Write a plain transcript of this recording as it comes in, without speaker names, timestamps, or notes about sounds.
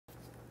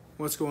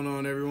What's going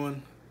on,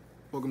 everyone?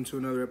 Welcome to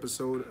another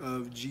episode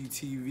of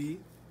GTV,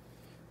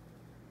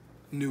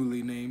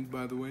 newly named,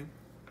 by the way.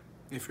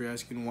 If you're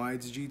asking why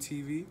it's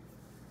GTV,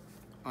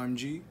 I'm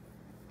G,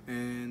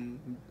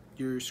 and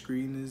your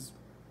screen is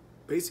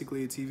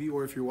basically a TV,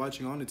 or if you're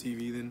watching on a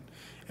TV, then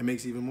it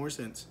makes even more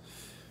sense.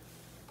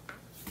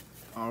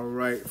 All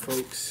right,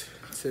 folks,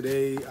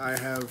 today I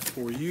have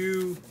for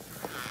you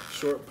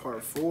short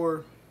part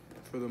 4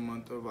 for the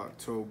month of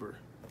October.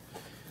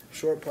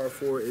 Short Part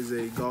 4 is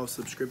a golf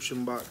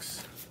subscription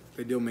box.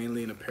 They deal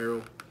mainly in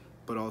apparel,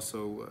 but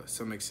also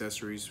some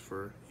accessories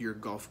for your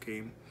golf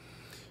game.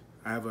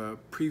 I have a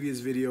previous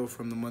video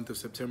from the month of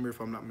September,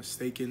 if I'm not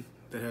mistaken,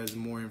 that has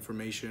more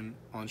information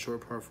on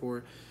Short Part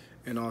 4.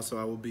 And also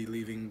I will be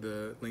leaving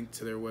the link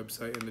to their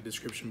website in the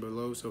description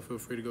below, so feel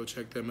free to go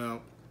check them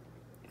out.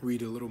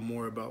 Read a little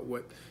more about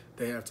what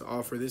they have to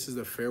offer. This is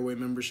the Fairway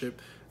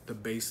membership, the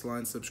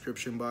baseline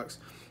subscription box.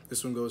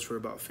 This one goes for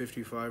about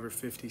 $55 or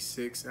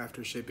 $56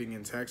 after shipping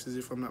and taxes,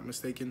 if I'm not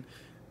mistaken.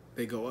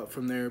 They go up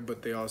from there,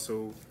 but they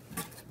also,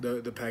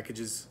 the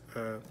packages,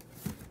 the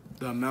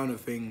amount of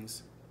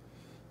things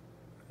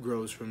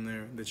grows from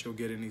there that you'll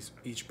get in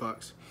each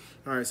box.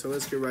 All right, so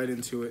let's get right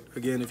into it.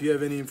 Again, if you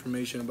have any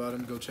information about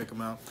them, go check them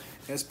out.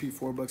 SP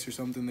 $4 or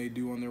something they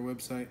do on their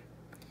website.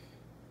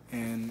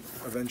 And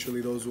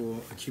eventually those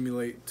will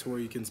accumulate to where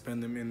you can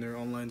spend them in their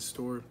online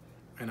store.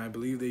 And I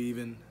believe they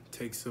even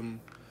take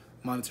some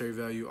monetary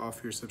value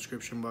off your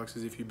subscription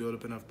boxes if you build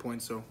up enough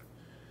points. So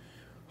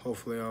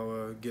hopefully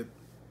I'll get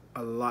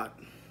a lot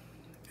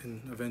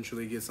and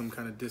eventually get some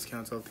kind of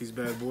discounts off these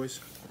bad boys.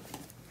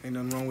 Ain't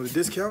nothing wrong with a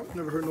discount,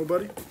 never hurt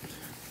nobody.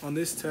 On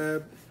this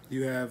tab,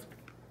 you have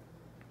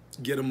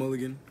Get a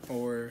Mulligan,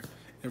 or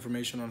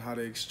information on how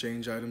to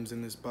exchange items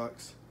in this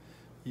box.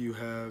 You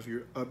have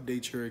your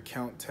Update Your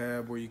Account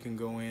tab, where you can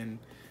go in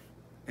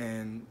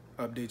and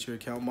update your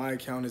account. My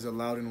account is a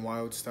Loud and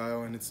Wild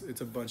style, and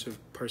it's a bunch of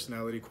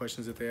personality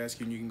questions that they ask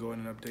you, and you can go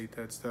in and update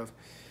that stuff.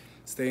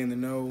 Stay in the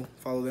know.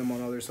 Follow them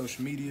on all their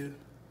social media: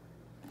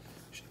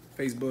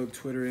 Facebook,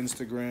 Twitter,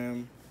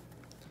 Instagram,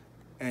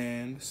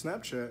 and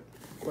Snapchat.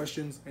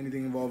 Questions,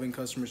 anything involving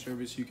customer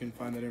service, you can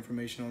find that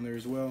information on there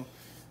as well,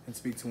 and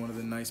speak to one of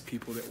the nice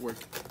people that work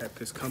at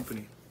this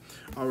company.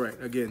 All right,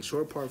 again,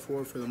 Short Part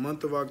 4 for the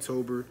month of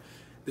October.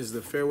 This is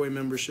the Fairway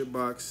membership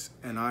box,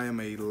 and I am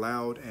a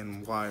Loud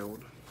and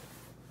Wild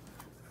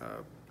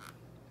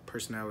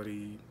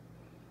personality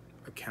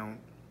account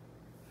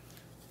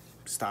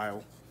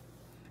style.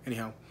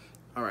 Anyhow,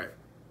 all right,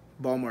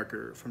 ball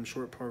marker from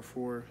Short Part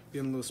 4.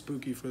 Getting a little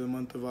spooky for the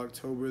month of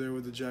October there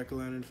with the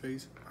jack-o'-lantern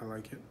face. I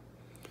like it.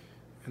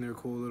 And their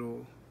cool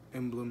little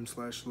emblem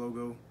 /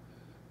 logo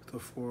with the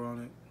 4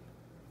 on it.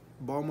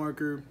 Ball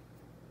marker,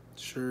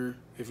 sure,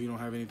 if you don't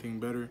have anything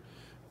better,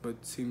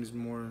 but seems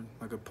more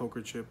like a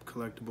poker chip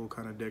collectible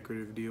kind of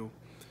decorative deal.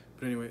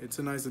 But anyway, it's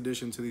a nice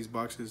addition to these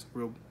boxes.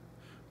 Real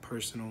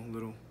personal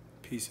little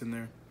piece in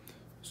there.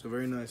 So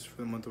very nice for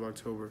the month of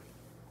October.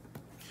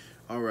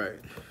 All right.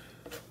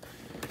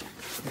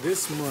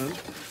 This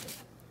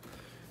month,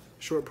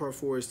 Short Part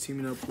 4 is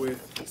teaming up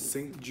with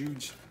St.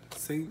 Jude's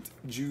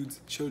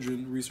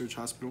Children's Research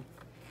Hospital.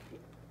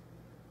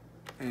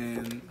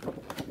 And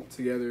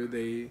together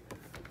they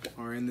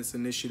are in this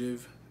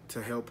initiative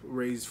to help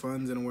raise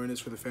funds and awareness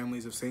for the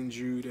families of St.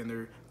 Jude and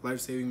their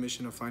life-saving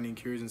mission of finding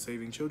cures and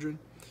saving children.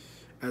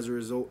 As a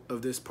result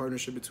of this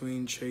partnership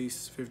between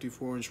Chase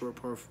 54 and Short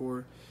Part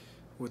 4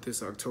 with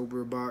this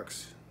October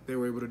box, they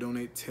were able to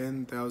donate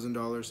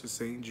 $10,000 to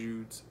St.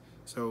 Jude's.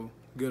 So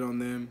good on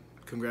them.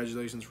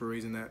 Congratulations for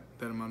raising that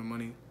amount of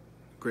money.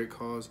 Great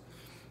cause.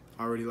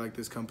 I already like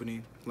this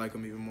company. Like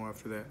them even more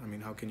after that. I mean,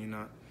 how can you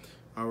not?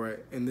 All right,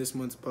 in this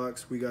month's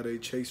box, we got a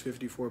Chase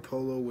 54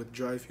 Polo with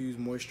dry fuse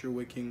moisture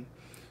wicking,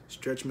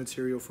 stretch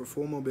material for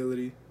full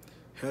mobility,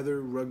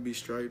 heather rugby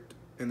striped,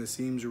 and the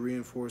seams are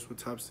reinforced with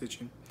top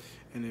stitching.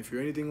 And if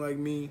you're anything like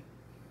me,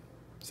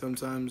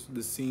 sometimes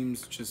the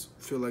seams just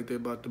feel like they're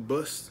about to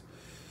bust.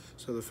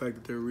 So the fact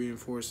that they're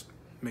reinforced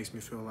makes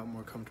me feel a lot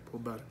more comfortable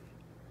about it.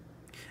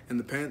 And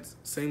the pants,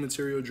 same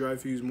material, dry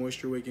fuse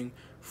moisture wicking,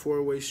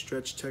 4-way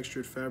stretch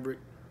textured fabric.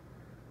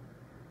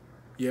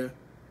 Yeah,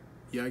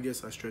 I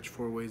guess I stretch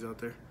 4 ways out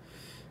there.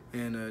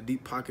 And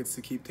deep pockets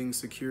to keep things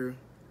secure,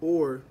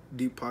 or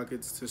deep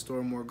pockets to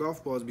store more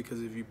golf balls,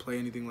 because if you play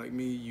anything like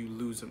me, you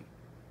lose them.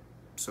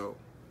 So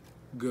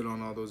good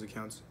on all those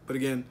accounts. But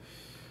again,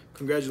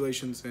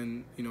 congratulations,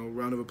 and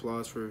round of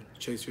applause for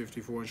Chase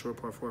 54 and Short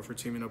Part 4 for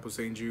teaming up with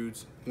St.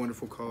 Jude's.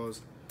 Wonderful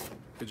cause.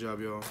 Good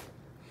job, y'all.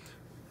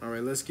 All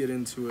right, let's get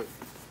into it.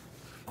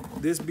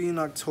 This being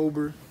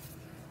October,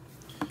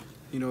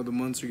 the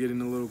months are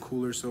getting a little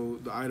cooler, so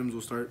the items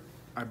will start,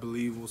 I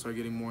believe, we'll start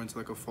getting more into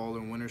like a fall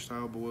and winter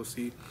style, but we'll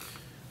see.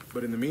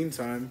 But in the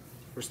meantime,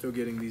 we're still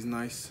getting these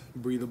nice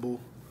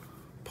breathable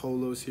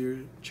polos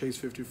here. Chase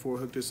 54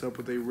 hooked us up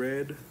with a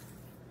red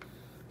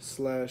 /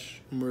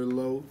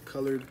 Merlot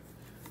colored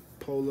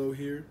polo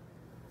here.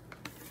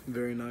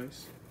 Very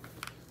nice.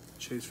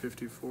 Chase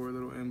 54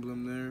 little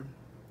emblem there.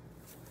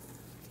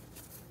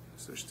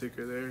 It's their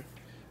sticker there.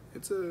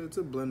 It's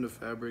a blend of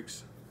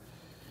fabrics.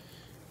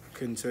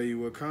 Couldn't tell you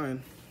what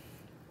kind,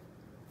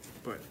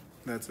 but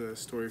that's a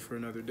story for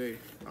another day.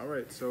 All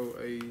right, so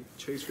a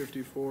Chase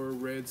 54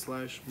 red /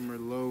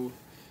 Merlot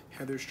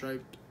heather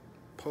striped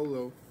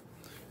polo.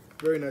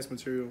 Very nice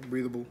material,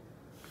 breathable,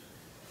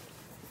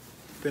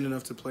 thin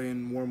enough to play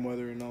in warm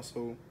weather, and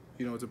also,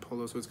 you know, it's a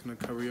polo, so it's gonna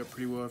cover you up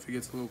pretty well if it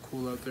gets a little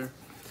cool out there.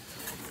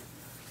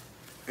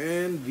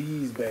 And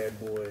these bad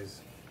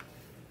boys.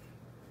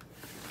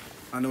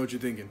 I know what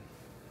you're thinking.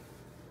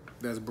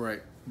 That's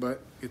bright,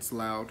 but it's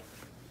loud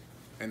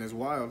and it's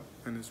wild,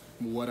 and it's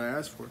what I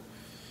asked for.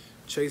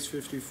 Chase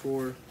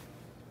 54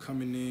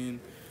 coming in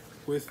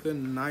with the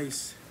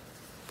nice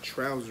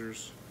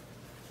trousers.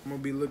 I'm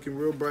gonna be looking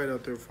real bright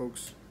out there,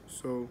 folks.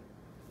 So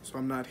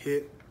I'm not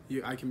hit.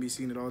 I can be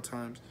seen at all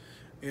times.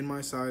 In my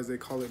size, they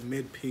call it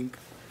mid-pink.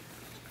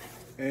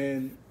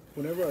 And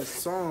whenever I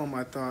saw them,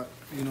 I thought,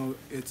 you know,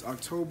 it's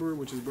October,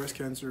 which is Breast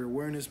Cancer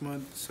Awareness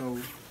Month, so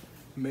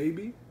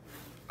maybe,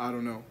 I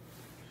don't know.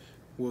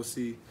 We'll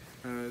see.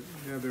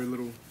 They have their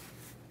little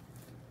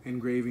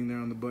engraving there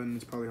on the button.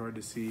 It's probably hard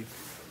to see.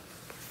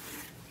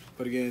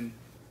 But again,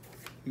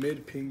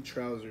 mid-pink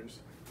trousers.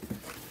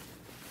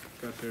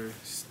 Got their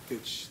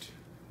stitched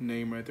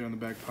name right there on the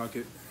back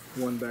pocket.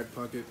 One back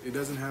pocket. It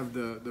doesn't have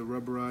the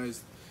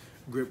rubberized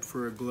grip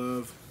for a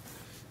glove,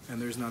 and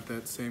there's not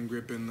that same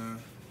grip in the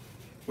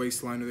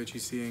waist liner that you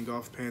see in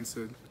golf pants.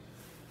 A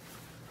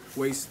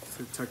waist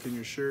to tuck in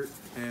your shirt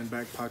and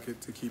back pocket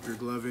to keep your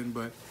glove in,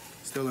 but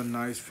still a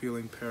nice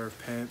feeling pair of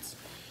pants.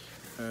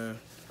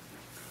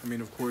 I mean,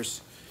 of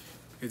course,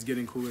 it's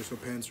getting cooler, so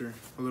pants are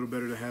a little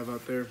better to have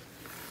out there.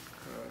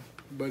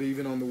 But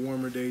even on the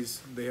warmer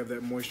days, they have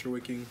that moisture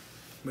wicking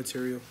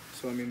material.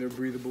 So, I mean, they're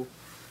breathable.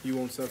 You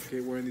won't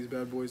suffocate wearing these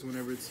bad boys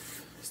whenever it's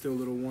still a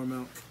little warm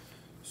out.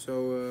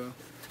 So,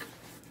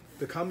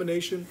 the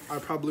combination I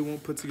probably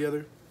won't put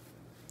together.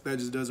 That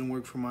just doesn't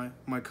work for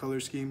my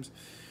color schemes.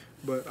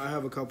 But I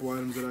have a couple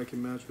items that I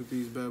can match with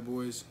these bad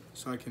boys,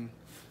 so I can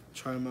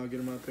try them out, get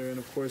them out there. And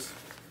of course,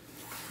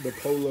 the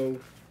polo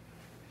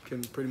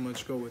can pretty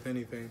much go with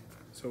anything.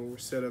 So we're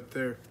set up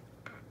there.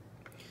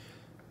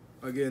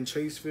 Again,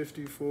 Chase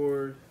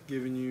 54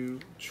 giving you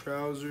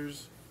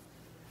trousers,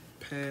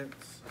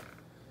 pants,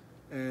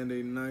 and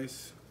a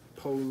nice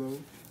polo.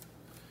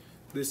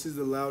 This is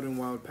the Loud and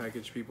Wild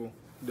package, people.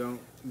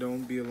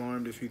 Don't be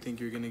alarmed if you think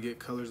you're gonna get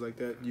colors like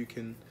that. You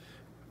can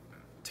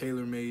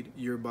tailor-made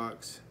your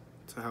box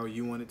to how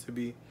you want it to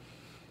be.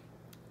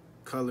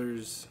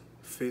 Colors,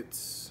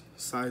 fits,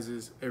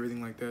 sizes,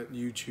 everything like that,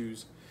 you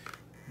choose.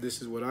 This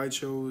is what I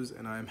chose,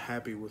 and I am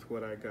happy with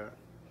what I got.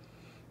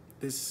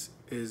 This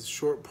is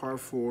short par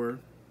 4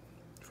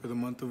 for the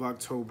month of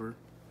October.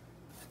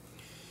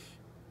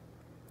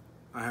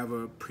 I have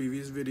a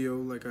previous video,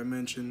 like I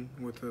mentioned,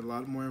 with a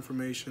lot more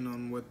information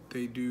on what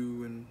they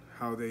do and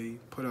how they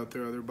put out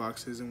their other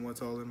boxes and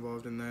what's all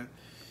involved in that.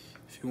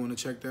 If you want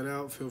to check that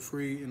out, feel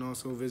free, and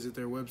also visit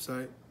their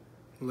website.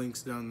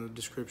 Links down in the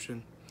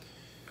description.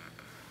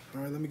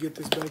 All right, let me get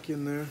this back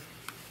in there.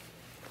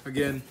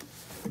 Again,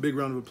 big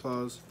round of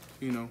applause,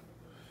 you know,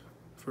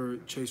 for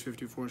Chase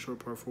 54 and short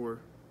par 4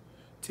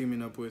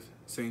 teaming up with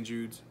St.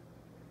 Jude's.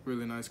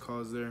 Really nice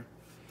cause there.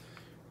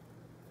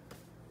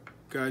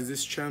 Guys,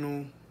 this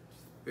channel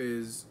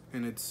is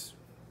in its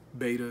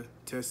beta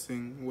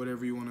testing,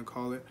 whatever you want to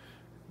call it.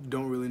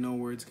 Don't really know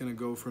where it's going to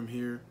go from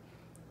here.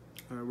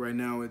 Right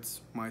now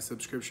it's my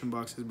subscription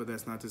boxes, but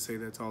that's not to say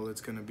that's all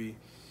it's going to be.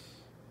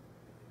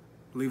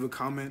 Leave a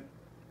comment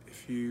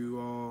if you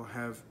all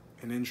have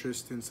an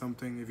interest in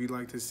something. If you'd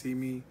like to see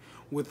me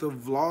with a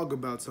vlog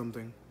about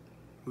something,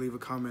 leave a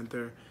comment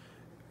there.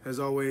 As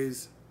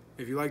always,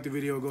 if you like the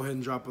video, go ahead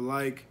and drop a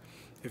like.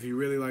 If you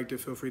really liked it,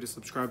 feel free to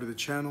subscribe to the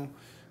channel.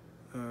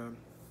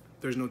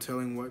 There's no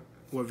telling what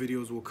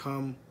videos will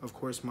come. Of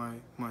course,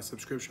 my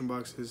subscription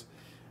boxes,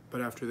 but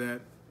after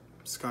that,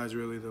 sky's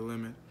really the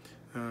limit.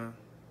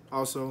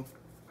 Also,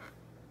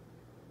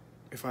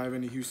 if I have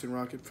any Houston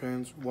Rocket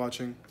fans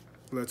watching,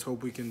 let's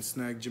hope we can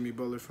snag Jimmy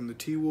Butler from the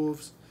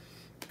T-Wolves,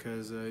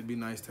 because it'd be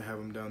nice to have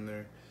him down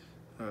there.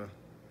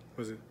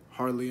 Was it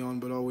hardly on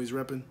but always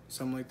repping?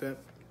 Something like that.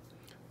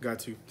 Got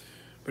to.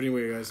 But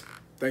anyway, guys,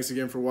 thanks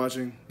again for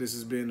watching. This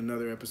has been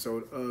another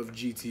episode of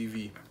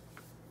GTV.